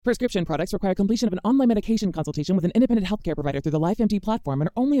Prescription products require completion of an online medication consultation with an independent healthcare provider through the LifeMD platform and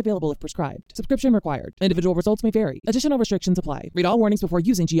are only available if prescribed. Subscription required. Individual results may vary. Additional restrictions apply. Read all warnings before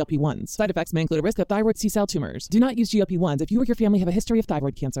using GLP-1s. Side effects may include a risk of thyroid C-cell tumors. Do not use GLP-1s if you or your family have a history of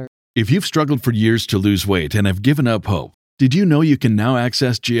thyroid cancer. If you've struggled for years to lose weight and have given up hope, did you know you can now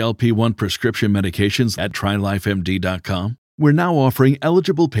access GLP-1 prescription medications at TryLifeMD.com? We're now offering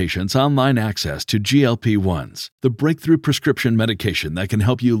eligible patients online access to GLP-1s, the breakthrough prescription medication that can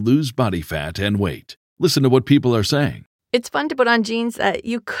help you lose body fat and weight. Listen to what people are saying. It's fun to put on jeans that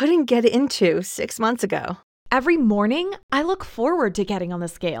you couldn't get into 6 months ago. Every morning, I look forward to getting on the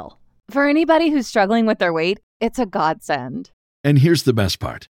scale. For anybody who's struggling with their weight, it's a godsend. And here's the best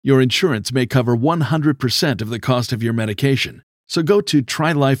part. Your insurance may cover 100% of the cost of your medication. So go to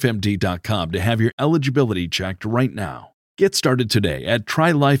TryLifeMD.com to have your eligibility checked right now. Get started today at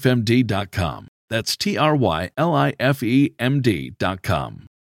TryLifeMD.com. That's TryLifeMD.com.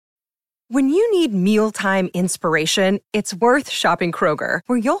 When you need mealtime inspiration, it's worth shopping Kroger,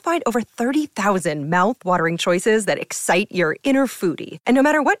 where you'll find over 30,000 mouth-watering choices that excite your inner foodie. And no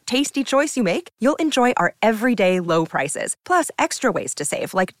matter what tasty choice you make, you'll enjoy our everyday low prices, plus extra ways to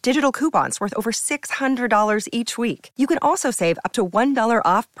save, like digital coupons worth over $600 each week. You can also save up to $1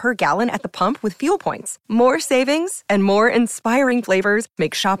 off per gallon at the pump with fuel points. More savings and more inspiring flavors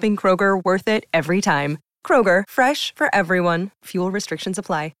make shopping Kroger worth it every time. Kroger, fresh for everyone. Fuel restrictions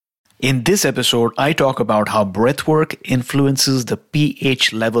apply. In this episode, I talk about how breathwork influences the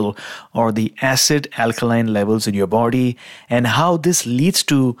pH level or the acid-alkaline levels in your body and how this leads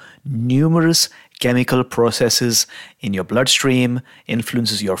to numerous chemical processes in your bloodstream,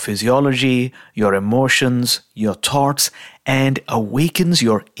 influences your physiology, your emotions, your thoughts, and awakens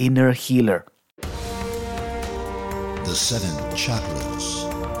your inner healer. The 7 chakras,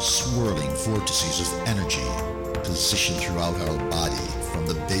 swirling vortices of energy, positioned throughout our body, from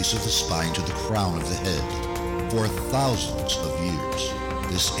the base of the spine to the crown of the head. For thousands of years,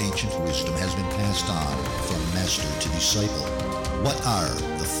 this ancient wisdom has been passed on from master to disciple. What are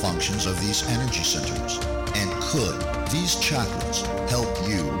the functions of these energy centers? And could these chakras help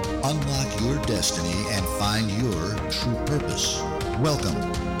you unlock your destiny and find your true purpose? Welcome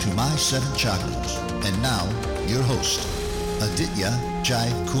to My 7 Chakras. And now, your host, Aditya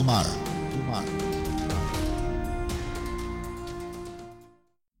Jai Kumar.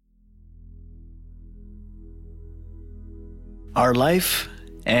 Our life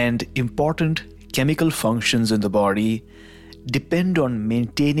and important chemical functions in the body depend on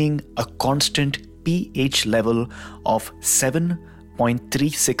maintaining a constant pH level of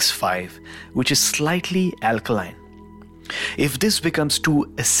 7.365, which is slightly alkaline. If this becomes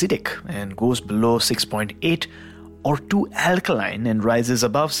too acidic and goes below 6.8 or too alkaline and rises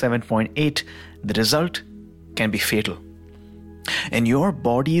above 7.8, the result can be fatal. And your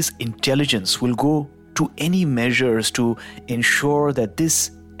body's intelligence will go to any measures to ensure that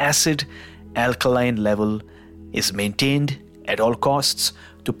this acid-alkaline level is maintained at all costs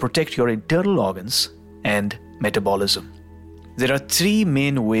to protect your internal organs and metabolism. There are 3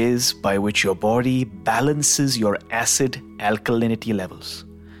 main ways by which your body balances your acid-alkalinity levels: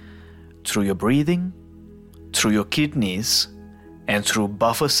 through your breathing, through your kidneys, and through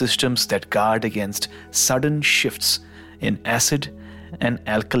buffer systems that guard against sudden shifts in acid and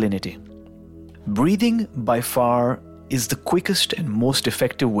alkalinity. Breathing by far is the quickest and most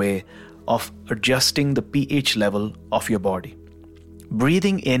effective way of adjusting the pH level of your body.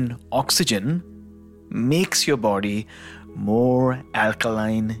 Breathing in oxygen makes your body more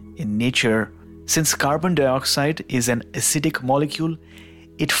alkaline in nature. Since carbon dioxide is an acidic molecule,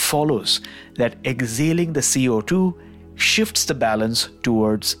 it follows that exhaling the CO2 shifts the balance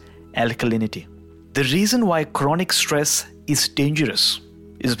towards alkalinity. The reason why chronic stress is dangerous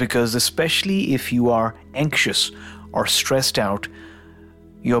is because, especially if you are anxious or stressed out,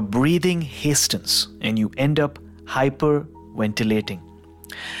 your breathing hastens and you end up hyperventilating.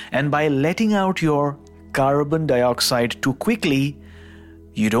 And by letting out your carbon dioxide too quickly,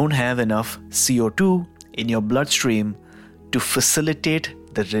 you don't have enough CO2 in your bloodstream to facilitate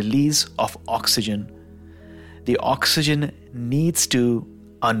the release of oxygen. The oxygen needs to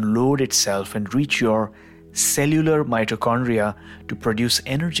unload itself and reach your cellular mitochondria to produce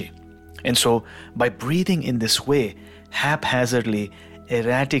energy. And so by breathing in this way, haphazardly,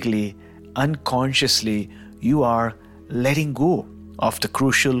 erratically, unconsciously, you are letting go of the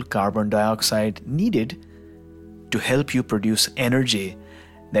crucial carbon dioxide needed to help you produce energy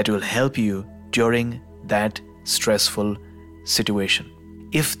that will help you during that stressful situation.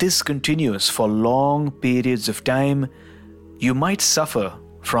 If this continues for long periods of time, you might suffer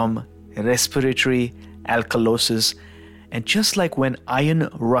from respiratory alkalosis And just like when iron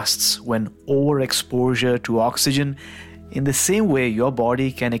rusts when overexposure to oxygen, in the same way your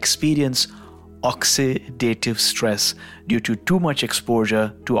body can experience oxidative stress due to too much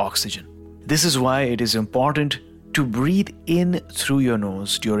exposure to oxygen. This is why it is important to breathe in through your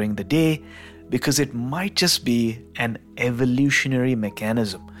nose during the day, because it might just be an evolutionary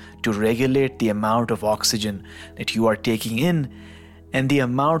mechanism to regulate the amount of oxygen that you are taking in and the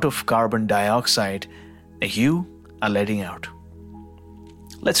amount of carbon dioxide that you are letting out.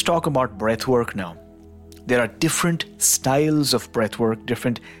 Let's talk about breath work now. There are different styles of breath work,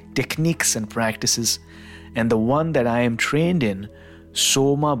 different techniques and practices, and the one that I am trained in,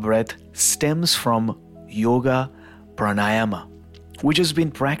 Soma breath, stems from yoga pranayama, which has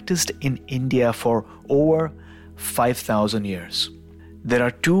been practiced in India for over 5,000 years. There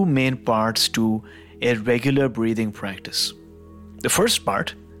are two main parts to a regular breathing practice. The first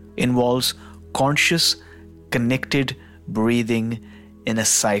part involves conscious, connected breathing in a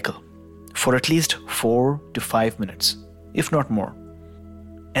cycle for at least 4 to 5 minutes, if not more.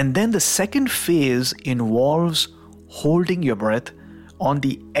 And then the second phase involves holding your breath on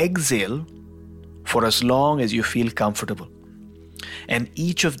the exhale for as long as you feel comfortable. And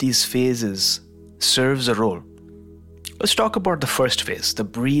each of these phases serves a role. Let's talk about the first phase, the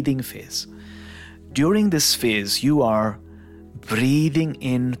breathing phase. During this phase, you are breathing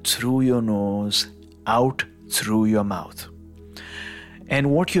in through your nose, out through your mouth.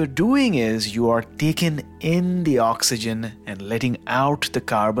 And what you're doing is you are taking in the oxygen and letting out the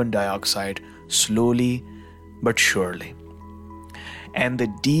carbon dioxide slowly but surely. And the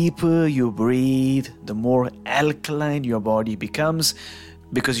deeper you breathe, the more alkaline your body becomes,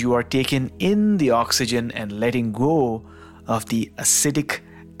 because you are taking in the oxygen and letting go of the acidic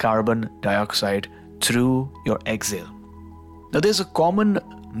carbon dioxide through your exhale. Now, there's a common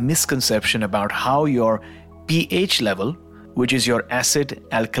misconception about how your pH level, which is your acid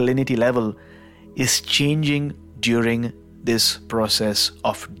alkalinity level, is changing during this process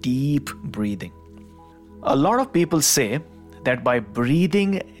of deep breathing. A lot of people say that by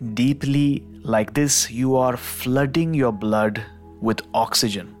breathing deeply like this, you are flooding your blood with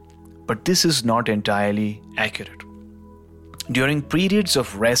oxygen. But this is not entirely accurate. During periods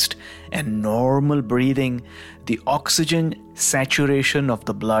of rest and normal breathing, the oxygen saturation of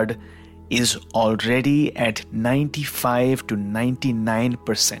the blood is already at 95 to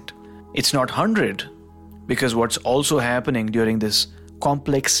 99%. It's not 100, because what's also happening during this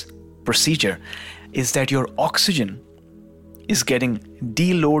complex procedure is that your oxygen is getting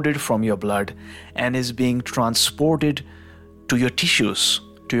deloaded from your blood and is being transported to your tissues,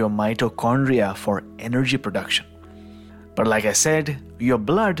 to your mitochondria for energy production. But like I said, your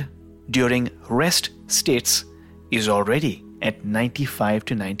blood during rest states is already at 95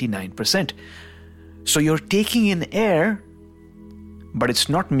 to 99%. So you're taking in air, but it's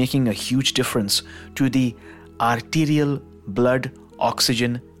not making a huge difference to the arterial blood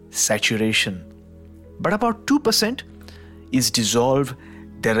oxygen saturation. But about 2% is dissolved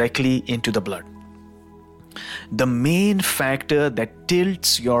directly into the blood. The main factor that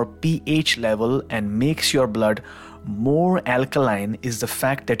tilts your pH level and makes your blood more alkaline is the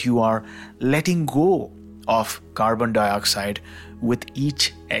fact that you are letting go of carbon dioxide with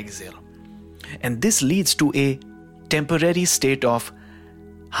each exhale. And this leads to a temporary state of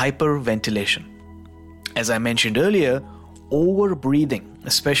hyperventilation. As I mentioned earlier, overbreathing,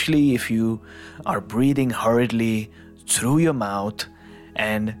 especially if you are breathing hurriedly through your mouth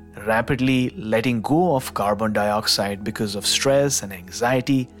and rapidly letting go of carbon dioxide because of stress and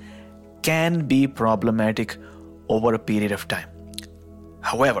anxiety, can be problematic over a period of time.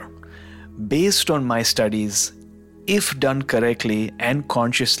 However, based on my studies, if done correctly and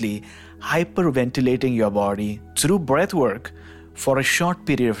consciously, hyperventilating your body through breath work for a short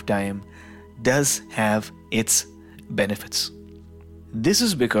period of time does have its benefits. This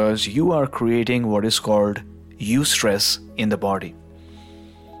is because you are creating what is called eustress in the body.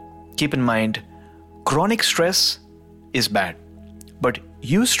 Keep in mind, chronic stress is bad, but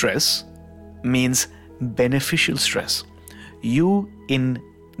eustress means beneficial stress. Eu in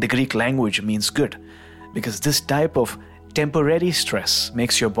the Greek language means good, because this type of temporary stress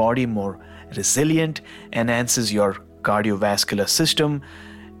makes your body more resilient, enhances your cardiovascular system,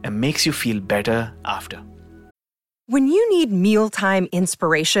 and makes you feel better after. When you need mealtime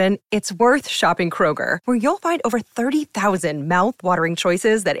inspiration, it's worth shopping Kroger, where you'll find over 30,000 mouth-watering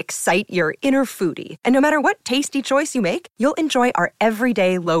choices that excite your inner foodie. And no matter what tasty choice you make, you'll enjoy our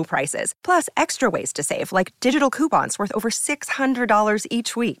everyday low prices, plus extra ways to save, like digital coupons worth over $600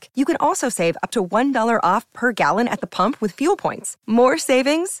 each week. You can also save up to $1 off per gallon at the pump with fuel points. More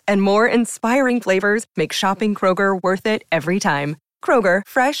savings and more inspiring flavors make shopping Kroger worth it every time. Kroger,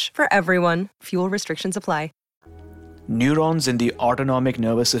 fresh for everyone. Fuel restrictions apply. Neurons in the autonomic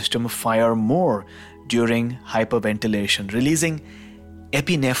nervous system fire more during hyperventilation, releasing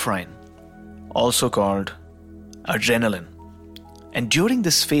epinephrine, also called adrenaline. And during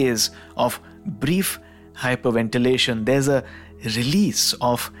this phase of brief hyperventilation, there's a release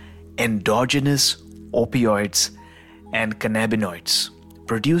of endogenous opioids and cannabinoids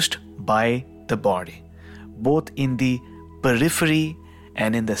produced by the body, both in the periphery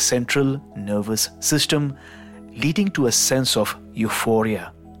and in the central nervous system, leading to a sense of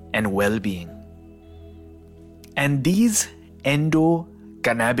euphoria and well-being. And these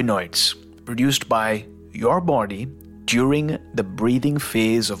endocannabinoids produced by your body during the breathing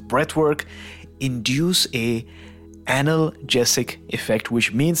phase of breathwork induce a analgesic effect,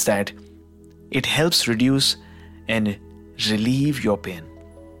 which means that it helps reduce and relieve your pain.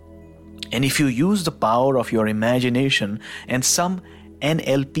 And if you use the power of your imagination and some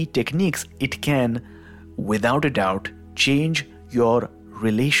NLP techniques, it can, without a doubt, change your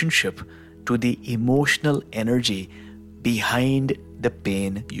relationship to the emotional energy behind the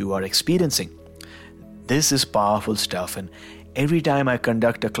pain you are experiencing. This is powerful stuff, and every time I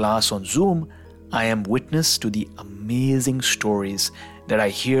conduct a class on Zoom, I am witness to the amazing stories that I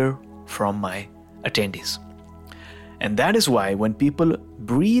hear from my attendees. And that is why when people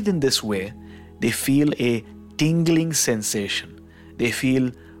breathe in this way, they feel a tingling sensation. They feel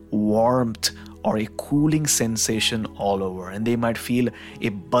warmth or a cooling sensation all over, and they might feel a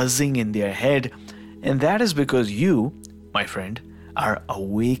buzzing in their head. And that is because you, my friend, are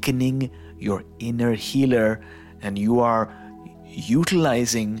awakening your inner healer, and you are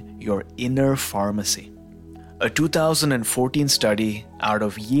utilizing your inner pharmacy. A 2014 study out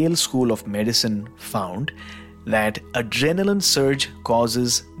of Yale School of Medicine found that adrenaline surge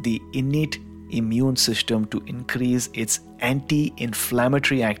causes the innate immune system to increase its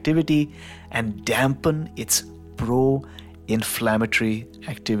anti-inflammatory activity and dampen its pro-inflammatory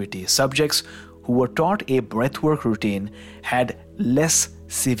activity. Subjects who were taught a breathwork routine had less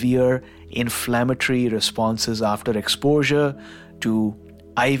severe inflammatory responses after exposure to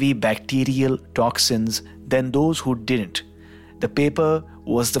IV bacterial toxins than those who didn't. The paper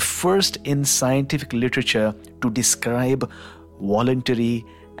was the first in scientific literature to describe voluntary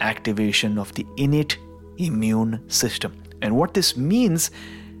activation of the innate immune system. And what this means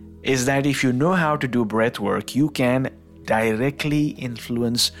is that if you know how to do breath work, you can directly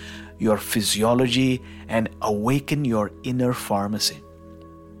influence your physiology and awaken your inner pharmacy.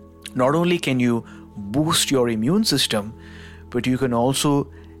 Not only can you boost your immune system, but you can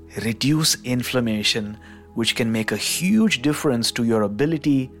also reduce inflammation, which can make a huge difference to your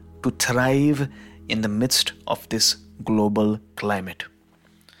ability to thrive in the midst of this global climate.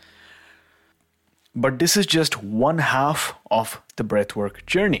 But this is just one half of the breathwork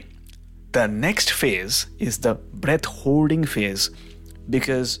journey. The next phase is the breath holding phase,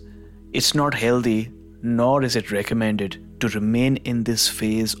 because it's not healthy, nor is it recommended to remain in this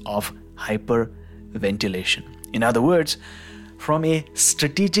phase of hyperventilation. In other words, from a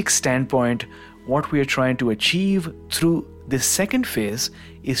strategic standpoint, what we are trying to achieve through this second phase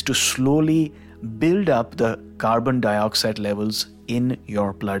is to slowly build up the carbon dioxide levels in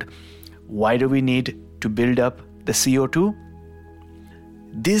your blood. Why do we need to build up the CO2?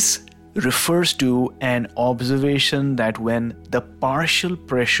 This refers to an observation that when the partial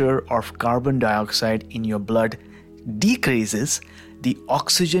pressure of carbon dioxide in your blood decreases, the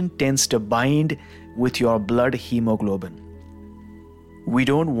oxygen tends to bind with your blood hemoglobin. We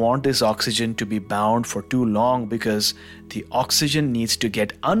don't want this oxygen to be bound for too long, because the oxygen needs to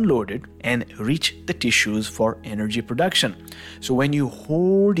get unloaded and reach the tissues for energy production. So when you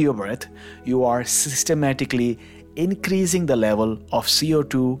hold your breath, you are systematically increasing the level of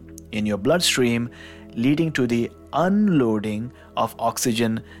CO2 in your bloodstream, leading to the unloading of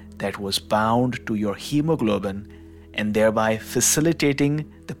oxygen that was bound to your hemoglobin, and thereby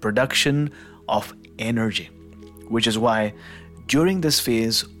facilitating the production of energy. Which is why during this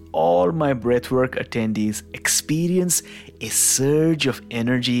phase, all my breathwork attendees experience a surge of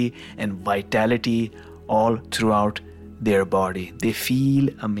energy and vitality all throughout their body. They feel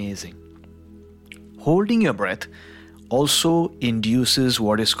amazing. Holding your breath also induces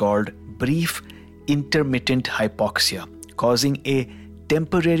what is called brief intermittent hypoxia, causing a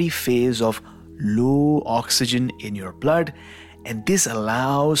temporary phase of low oxygen in your blood, and this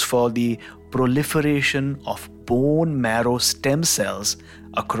allows for the proliferation of bone marrow stem cells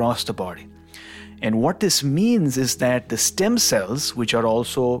across the body. And what this means is that the stem cells, which are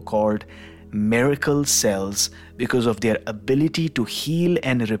also called miracle cells because of their ability to heal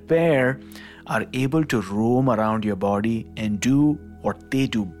and repair, are able to roam around your body and do what they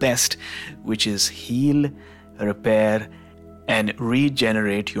do best, which is heal, repair, and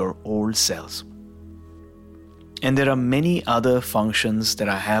regenerate your old cells. And there are many other functions that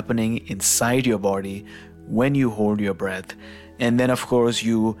are happening inside your body when you hold your breath. And then, of course,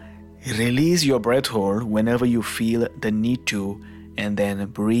 you release your breath hold whenever you feel the need to, and then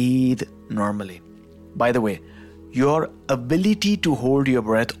breathe normally. By the way, your ability to hold your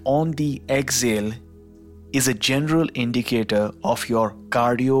breath on the exhale is a general indicator of your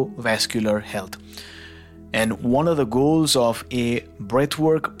cardiovascular health. And one of the goals of a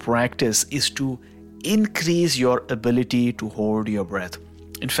breathwork practice is to increase your ability to hold your breath.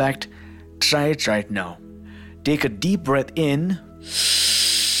 In fact, try it right now. Take a deep breath in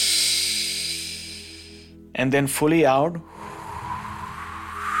and then fully out,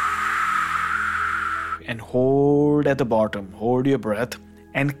 and hold at the bottom. Hold your breath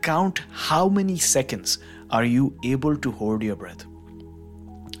and count how many seconds are you able to hold your breath.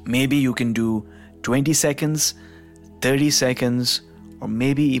 Maybe you can do 20 seconds, 30 seconds, or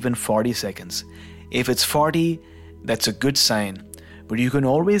maybe even 40 seconds. If it's 40, that's a good sign, but you can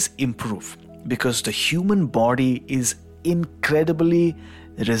always improve because the human body is incredibly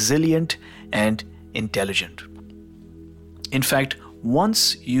resilient and intelligent. In fact,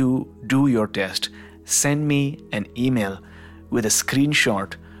 once you do your test, send me an email with a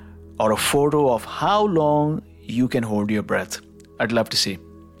screenshot or a photo of how long you can hold your breath. I'd love to see.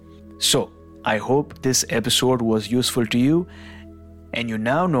 So, I hope this episode was useful to you, and you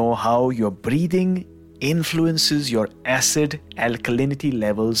now know how your breathing influences your acid alkalinity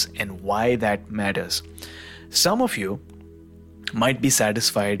levels and why that matters. Some of you might be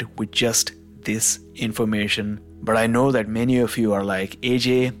satisfied with just this information, but I know that many of you are like,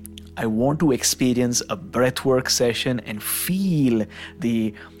 AJ, I want to experience a breathwork session and feel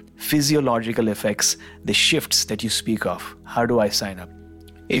the physiological effects, the shifts that you speak of. How do I sign up?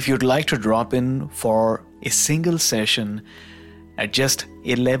 If you'd like to drop in for a single session at just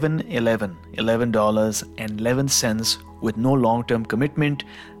 $11.11 with no long-term commitment,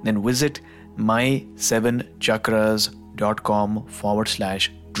 then visit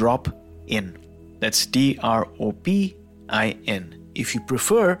my7chakras.com/drop-in. That's DROPIN. If you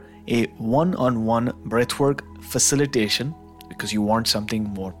prefer a one-on-one breathwork facilitation because you want something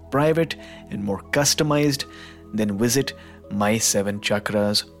more private and more customized, then visit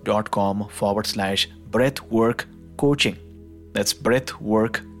my7chakras.com/breathwork coaching. That's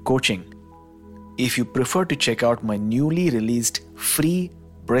breathwork coaching. If you prefer to check out my newly released free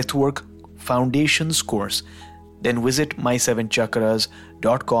breathwork foundations course, then visit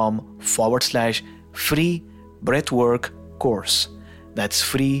my7chakras.com/free breathwork course. That's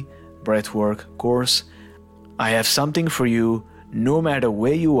free breathwork course. I have something for you no matter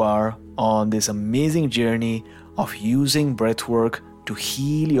where you are on this amazing journey of using breathwork to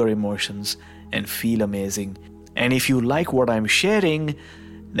heal your emotions and feel amazing. And if you like what I'm sharing,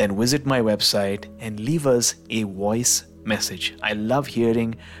 then visit my website and leave us a voice message. I love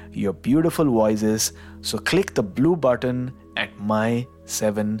hearing your beautiful voices. So click the blue button at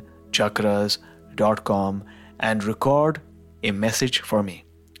my7chakras.com and record a message for me.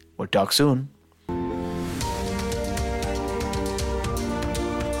 We'll talk soon.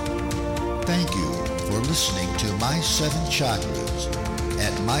 Thank you for listening to My 7 Chakras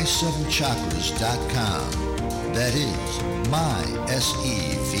at my7chakras.com. That is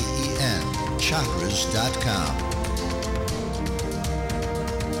my-SEVEN chakras.com.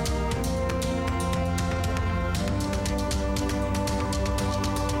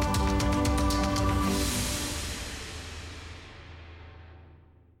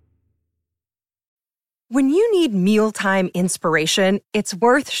 When you need mealtime inspiration, it's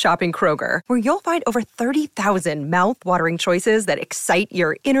worth shopping Kroger, where you'll find over 30,000 mouth-watering choices that excite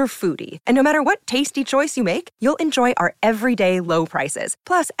your inner foodie. And no matter what tasty choice you make, you'll enjoy our everyday low prices,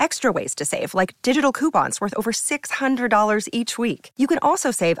 plus extra ways to save, like digital coupons worth over $600 each week. You can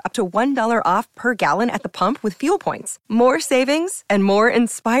also save up to $1 off per gallon at the pump with fuel points. More savings and more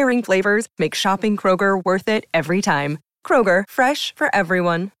inspiring flavors make shopping Kroger worth it every time. Kroger, fresh for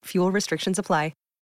everyone. Fuel restrictions apply.